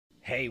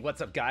Hey,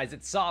 what's up guys?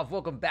 It's Sov.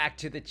 Welcome back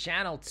to the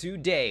channel.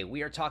 Today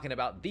we are talking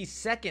about the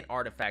second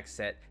artifact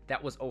set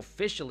that was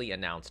officially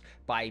announced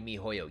by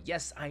MiHoYo.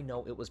 Yes, I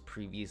know it was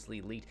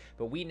previously leaked,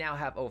 but we now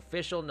have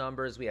official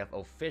numbers, we have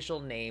official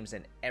names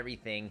and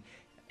everything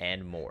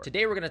and more.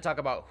 Today we're going to talk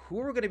about who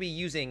we're going to be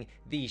using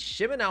the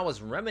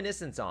Shiminawas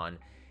Reminiscence on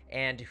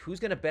and who's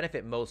going to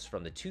benefit most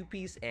from the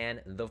 2-piece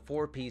and the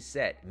 4-piece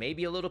set.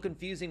 Maybe a little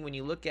confusing when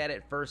you look at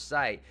it first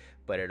sight,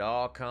 but it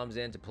all comes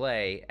into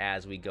play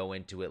as we go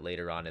into it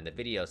later on in the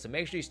video. So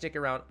make sure you stick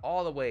around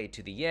all the way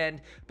to the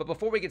end. But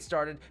before we get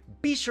started,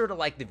 be sure to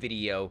like the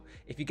video.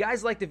 If you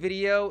guys like the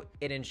video,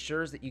 it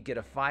ensures that you get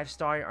a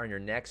 5-star on your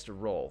next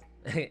roll.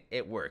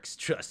 It works,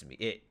 trust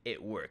me,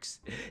 it works.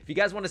 If you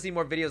guys want to see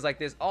more videos like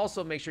this,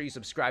 also make sure you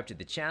subscribe to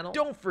the channel.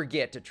 Don't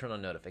forget to turn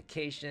on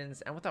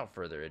notifications, and without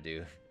further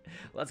ado,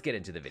 let's get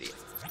into the video.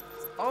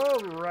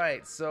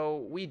 Alright,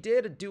 so we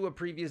did do a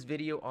previous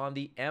video on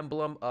the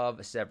Emblem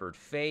of Severed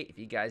Fate. If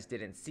you guys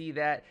didn't see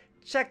that,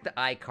 check the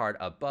iCard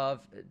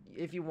above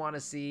if you want to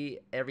see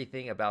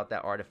everything about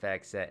that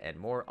artifact set and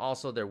more.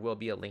 Also, there will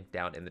be a link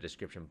down in the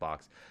description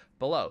box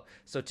below.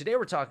 So today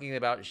we're talking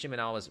about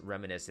Shiminawa's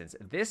Reminiscence.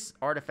 This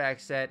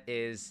artifact set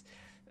is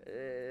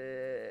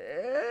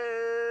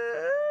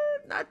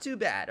not too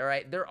bad. All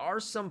right, there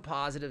are some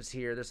positives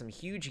here. There's some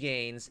huge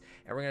gains,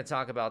 and we're going to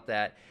talk about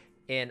that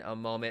in a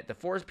moment. The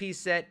 4-piece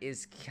set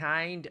is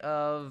kind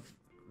of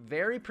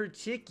very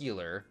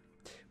particular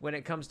when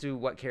it comes to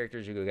what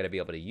characters you're going to be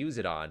able to use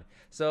it on.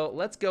 So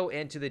let's go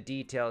into the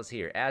details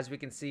here. As we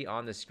can see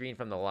on the screen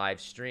from the live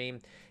stream,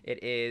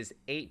 it is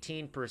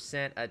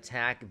 18%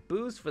 attack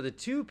boost for the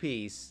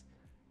 2-piece.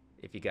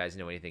 If you guys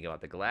know anything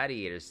about the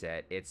Gladiator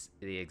set, it's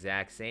the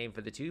exact same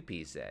for the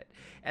 2-piece set.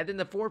 And then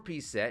the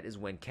 4-piece set is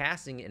when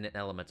casting an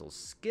elemental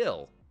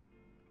skill.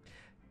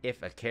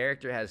 If a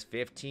character has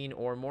 15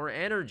 or more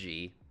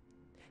energy,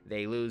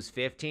 they lose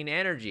 15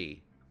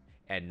 energy.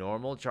 And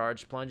normal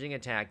charge plunging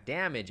attack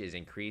damage is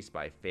increased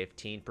by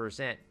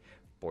 15%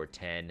 for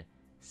 10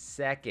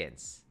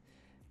 seconds.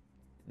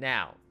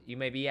 Now, you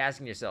may be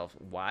asking yourself,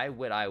 why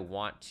would I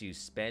want to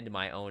spend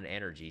my own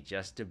energy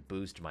just to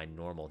boost my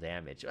normal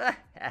damage?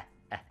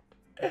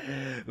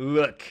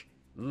 Look.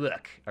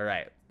 All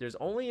right, there's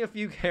only a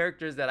few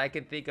characters that I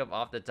can think of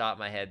off the top of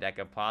my head that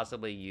could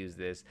possibly use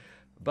this.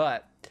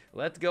 But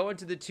let's go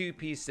into the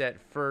 2-piece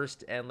set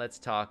first, and let's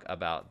talk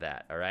about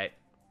that, all right?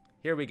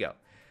 Here we go.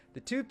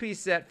 The 2-piece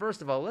set,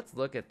 first of all, let's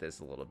look at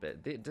this a little bit.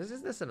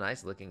 Isn't this a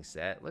nice looking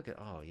set? Look at,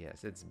 oh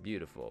yes, it's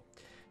beautiful.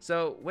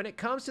 So when it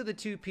comes to the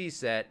 2-piece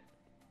set,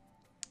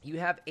 you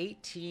have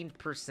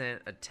 18%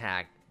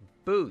 attack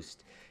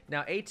boost.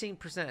 Now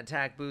 18%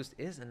 attack boost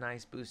is a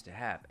nice boost to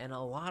have, and a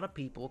lot of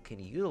people can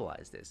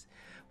utilize this.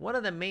 One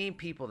of the main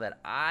people that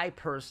I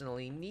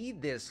personally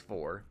need this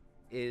for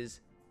is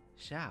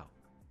Xiao.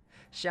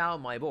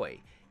 Xiao, my boy.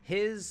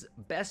 His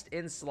best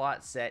in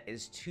slot set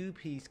is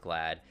 2-piece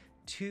Glad,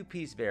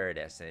 2-piece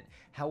Viridescent.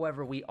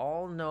 However, we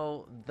all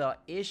know the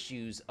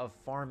issues of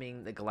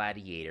farming the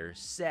Gladiator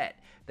set.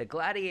 The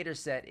Gladiator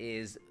set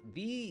is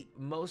the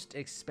most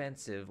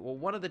expensive, well,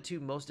 one of the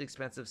 2 most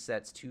expensive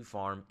sets to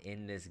farm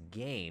in this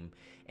game.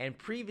 And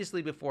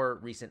previously, before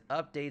recent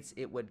updates,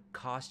 it would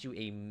cost you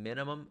a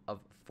minimum of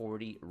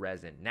 40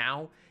 resin.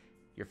 Now,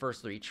 your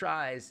first 3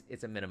 tries,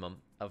 it's a minimum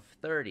of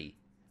 30.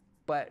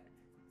 But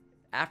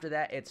after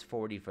that, it's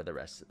 40 for the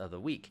rest of the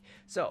week.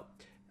 So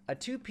a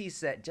 2-piece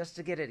set, just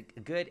to get a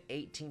good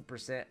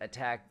 18%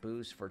 attack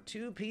boost for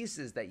 2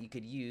 pieces that you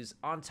could use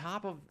on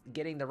top of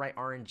getting the right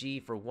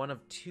RNG for one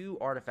of 2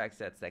 artifact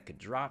sets that could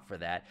drop for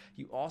that.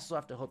 You also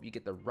have to hope you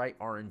get the right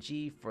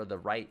RNG for the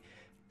right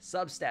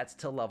substats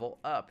to level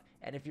up.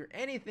 And if you're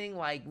anything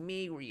like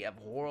me, where you have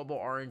horrible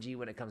RNG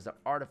when it comes to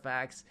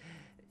artifacts,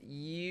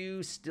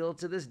 you still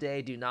to this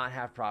day do not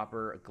have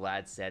proper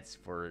Glad sets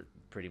for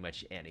pretty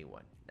much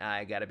anyone.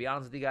 I gotta be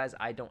honest with you guys,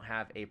 I don't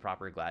have a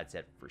proper Glad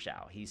set for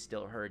Xiao. He's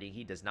still hurting.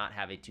 He does not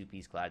have a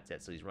 2-piece Glad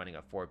set, so he's running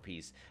a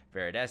 4-piece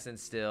Viridescent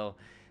still.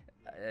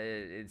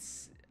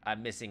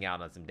 I'm missing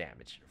out on some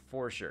damage,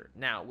 for sure.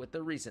 Now, with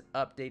the recent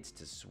updates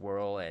to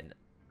Swirl and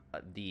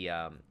the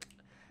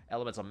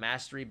Elemental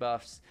Mastery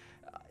buffs,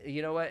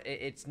 you know what?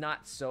 It's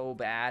not so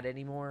bad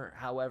anymore.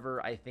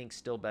 However, I think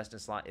still best in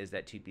slot is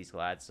that 2-piece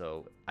Glad,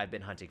 so I've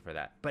been hunting for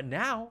that. But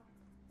now,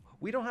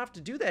 we don't have to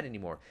do that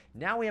anymore.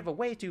 Now we have a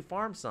way to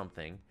farm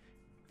something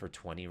for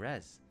 20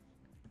 res.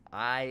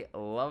 I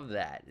love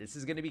that. This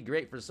is going to be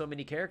great for so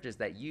many characters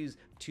that use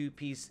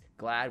 2-piece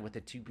Glad with a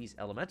 2-piece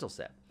Elemental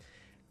set.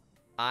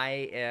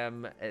 I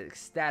am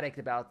ecstatic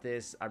about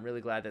this. I'm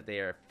really glad that they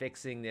are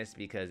fixing this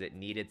because it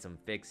needed some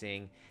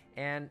fixing.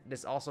 And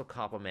this also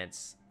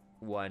complements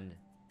one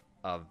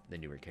of the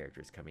newer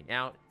characters coming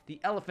out. The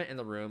elephant in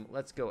the room,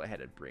 let's go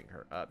ahead and bring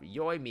her up.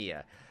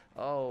 Yoimiya.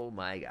 Oh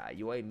my god,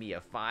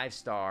 Yoimiya,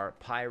 5-star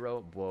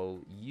Pyro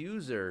Bow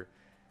user.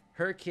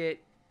 Her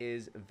kit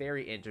is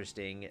very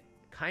interesting,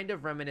 kind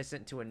of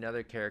reminiscent to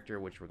another character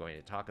which we're going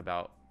to talk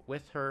about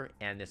with her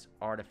and this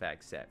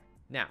artifact set.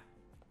 Now,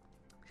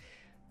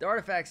 the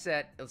artifact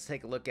set, let's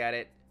take a look at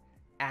it.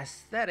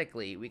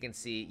 aesthetically, we can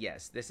see,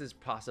 yes, this is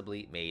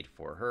possibly made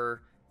for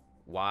her.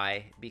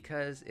 Why?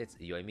 Because it's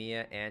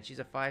Yoimiya and she's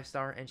a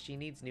 5-star and she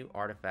needs new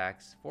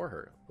artifacts for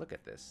her. Look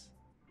at this.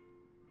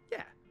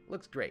 Yeah,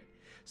 looks great.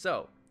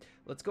 So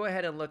let's go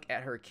ahead and look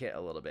at her kit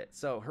a little bit.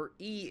 So her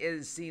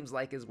E seems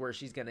like is where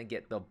she's gonna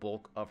get the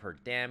bulk of her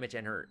damage,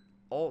 and her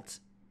ult,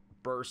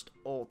 burst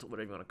ult,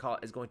 whatever you want to call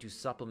it, is going to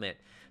supplement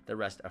the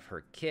rest of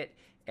her kit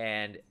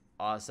and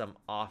some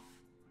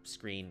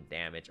off-screen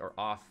damage or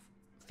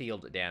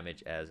off-field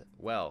damage as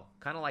well.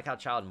 Kind of like how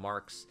Child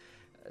marks.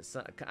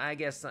 I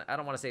guess I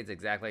don't want to say it's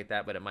exactly like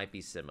that, but it might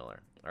be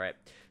similar. All right,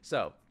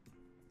 so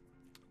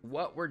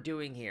what we're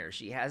doing here,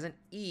 she has an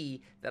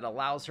E that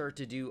allows her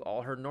to do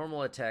all her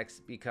normal attacks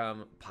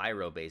become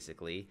pyro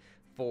basically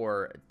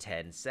for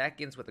 10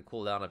 seconds with a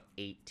cooldown of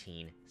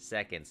 18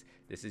 seconds.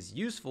 This is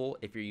useful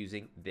if you're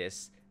using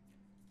this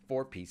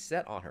 4-piece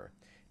set on her.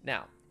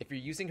 Now, if you're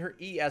using her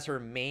E as her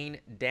main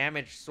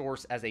damage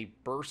source as a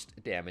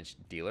burst damage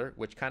dealer,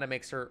 which kind of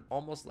makes her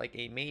almost like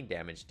a main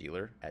damage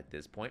dealer at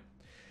this point,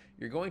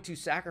 you're going to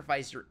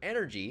sacrifice your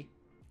energy.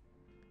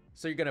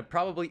 So you're going to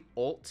probably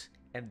ult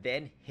and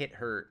then hit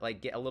her,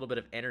 like get a little bit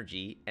of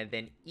energy, and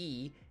then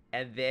E,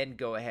 and then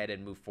go ahead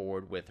and move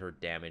forward with her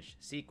damage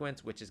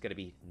sequence, which is going to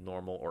be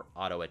normal or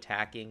auto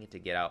attacking to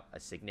get out a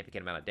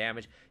significant amount of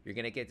damage. You're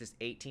going to get this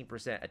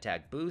 18%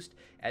 attack boost,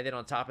 and then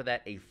on top of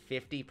that, a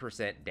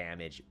 50%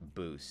 damage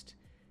boost.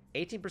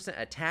 18%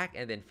 attack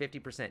and then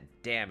 50%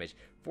 damage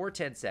for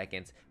 10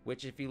 seconds,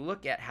 which if you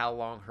look at how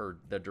long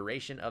the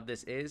duration of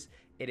this is,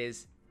 it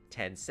is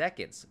 10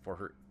 seconds for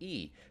her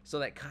E. So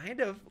that kind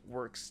of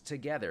works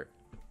together.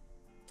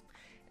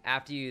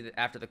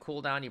 After the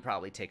cooldown, you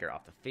probably take her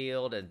off the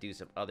field and do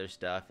some other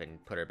stuff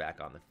and put her back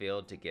on the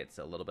field to get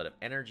a little bit of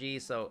energy.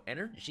 So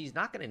she's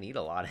not going to need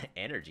a lot of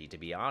energy, to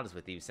be honest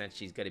with you, since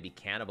she's going to be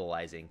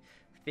cannibalizing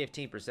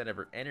 15% of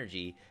her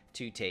energy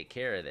to take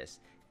care of this.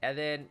 And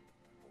then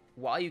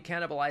while you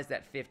cannibalize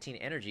that 15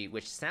 energy,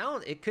 which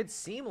it could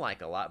seem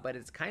like a lot, but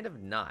it's kind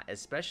of not,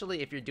 especially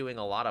if you're doing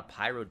a lot of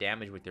pyro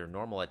damage with your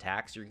normal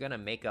attacks. You're going to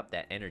make up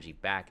that energy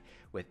back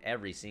with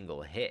every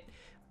single hit,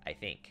 I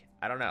think.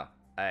 I don't know.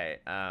 I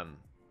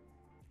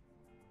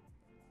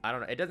don't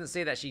know. It doesn't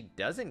say that she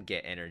doesn't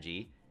get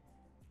energy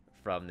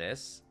from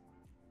this,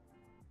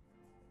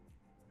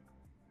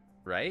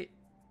 right?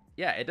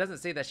 Yeah, it doesn't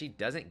say that she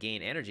doesn't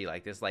gain energy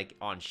like this. Like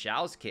on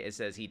Xiao's kit, it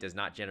says he does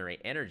not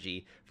generate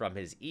energy from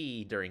his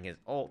E during his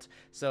ult.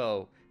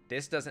 So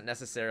this doesn't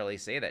necessarily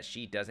say that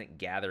she doesn't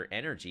gather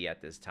energy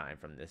at this time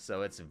from this.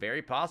 So it's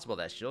very possible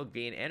that she'll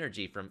gain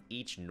energy from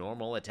each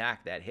normal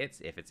attack that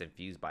hits if it's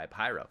infused by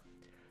pyro.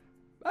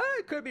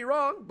 I could be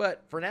wrong,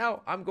 but for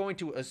now, I'm going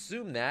to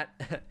assume that.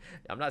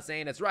 I'm not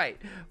saying it's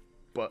right,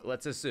 but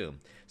let's assume.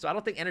 So I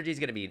don't think energy is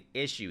going to be an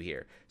issue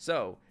here.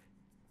 So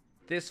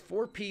this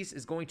 4-piece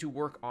is going to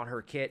work on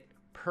her kit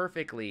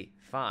perfectly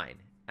fine,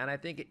 and I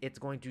think it's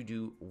going to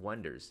do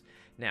wonders.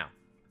 Now,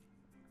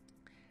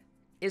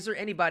 is there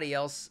anybody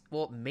else?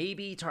 Well,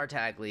 maybe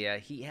Tartaglia.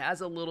 He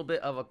has a little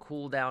bit of a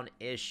cooldown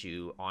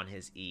issue on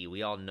his E.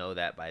 We all know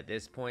that by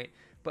this point,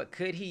 but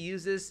could he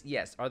use this?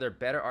 Yes. Are there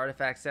better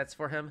artifact sets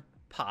for him?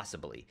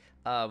 Possibly.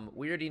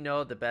 We already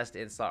know the best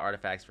in-slot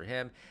artifacts for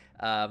him.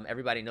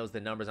 Everybody knows the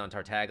numbers on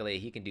Tartaglia.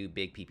 He can do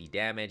big PP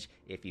damage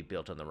if you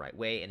built him the right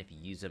way and if you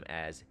use him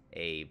as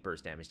a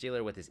burst damage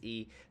dealer with his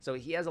E. So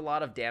he has a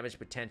lot of damage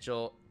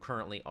potential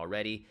currently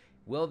already.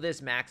 Will this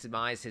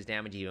maximize his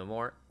damage even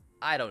more?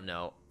 I don't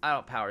know. I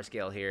don't power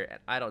scale here, and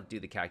I don't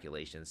do the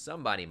calculations.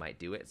 Somebody might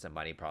do it.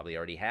 Somebody probably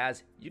already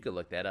has. You could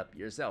look that up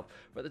yourself.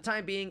 For the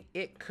time being,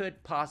 it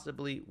could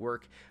possibly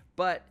work.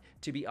 But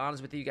to be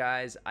honest with you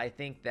guys, I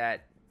think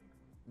that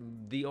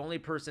the only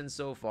person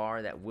so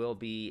far that will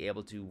be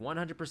able to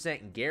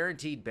 100%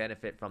 guaranteed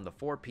benefit from the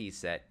 4-piece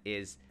set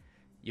is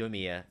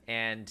Yoimiya.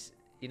 And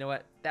you know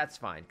what? That's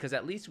fine, because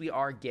at least we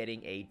are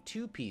getting a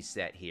 2-piece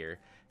set here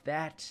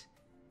that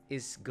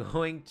is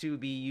going to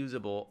be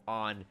usable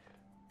on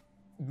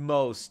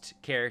most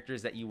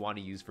characters that you want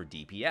to use for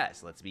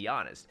DPS, let's be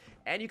honest.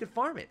 And you can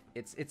farm it.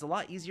 It's a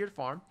lot easier to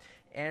farm,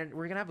 and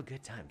we're gonna have a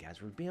good time, guys.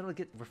 We're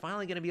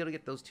finally gonna be able to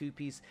get those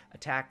 2-piece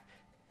attack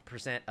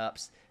percent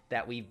ups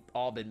that we've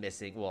all been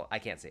missing. Well, I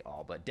can't say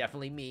all, but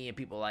definitely me and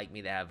people like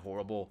me that have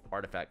horrible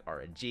artifact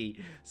RNG.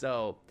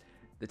 So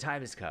the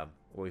time has come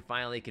where we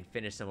finally can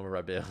finish some of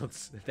our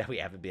builds that we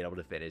haven't been able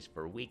to finish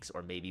for weeks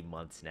or maybe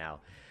months now.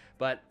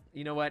 But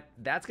you know what?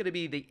 That's going to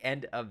be the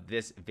end of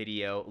this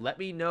video. Let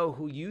me know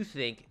who you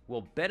think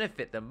will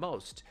benefit the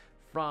most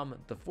from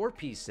the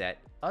 4-piece set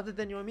other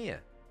than Yoimiya.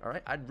 All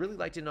right? I'd really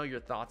like to know your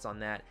thoughts on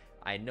that.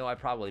 I know I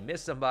probably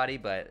missed somebody,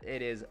 but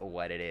it is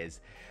what it is.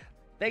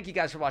 Thank you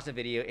guys for watching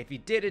the video. If you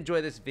did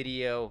enjoy this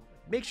video,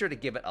 make sure to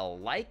give it a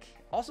like.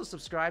 Also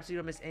subscribe so you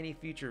don't miss any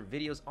future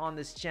videos on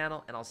this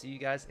channel, and I'll see you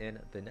guys in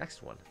the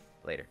next one.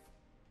 Later.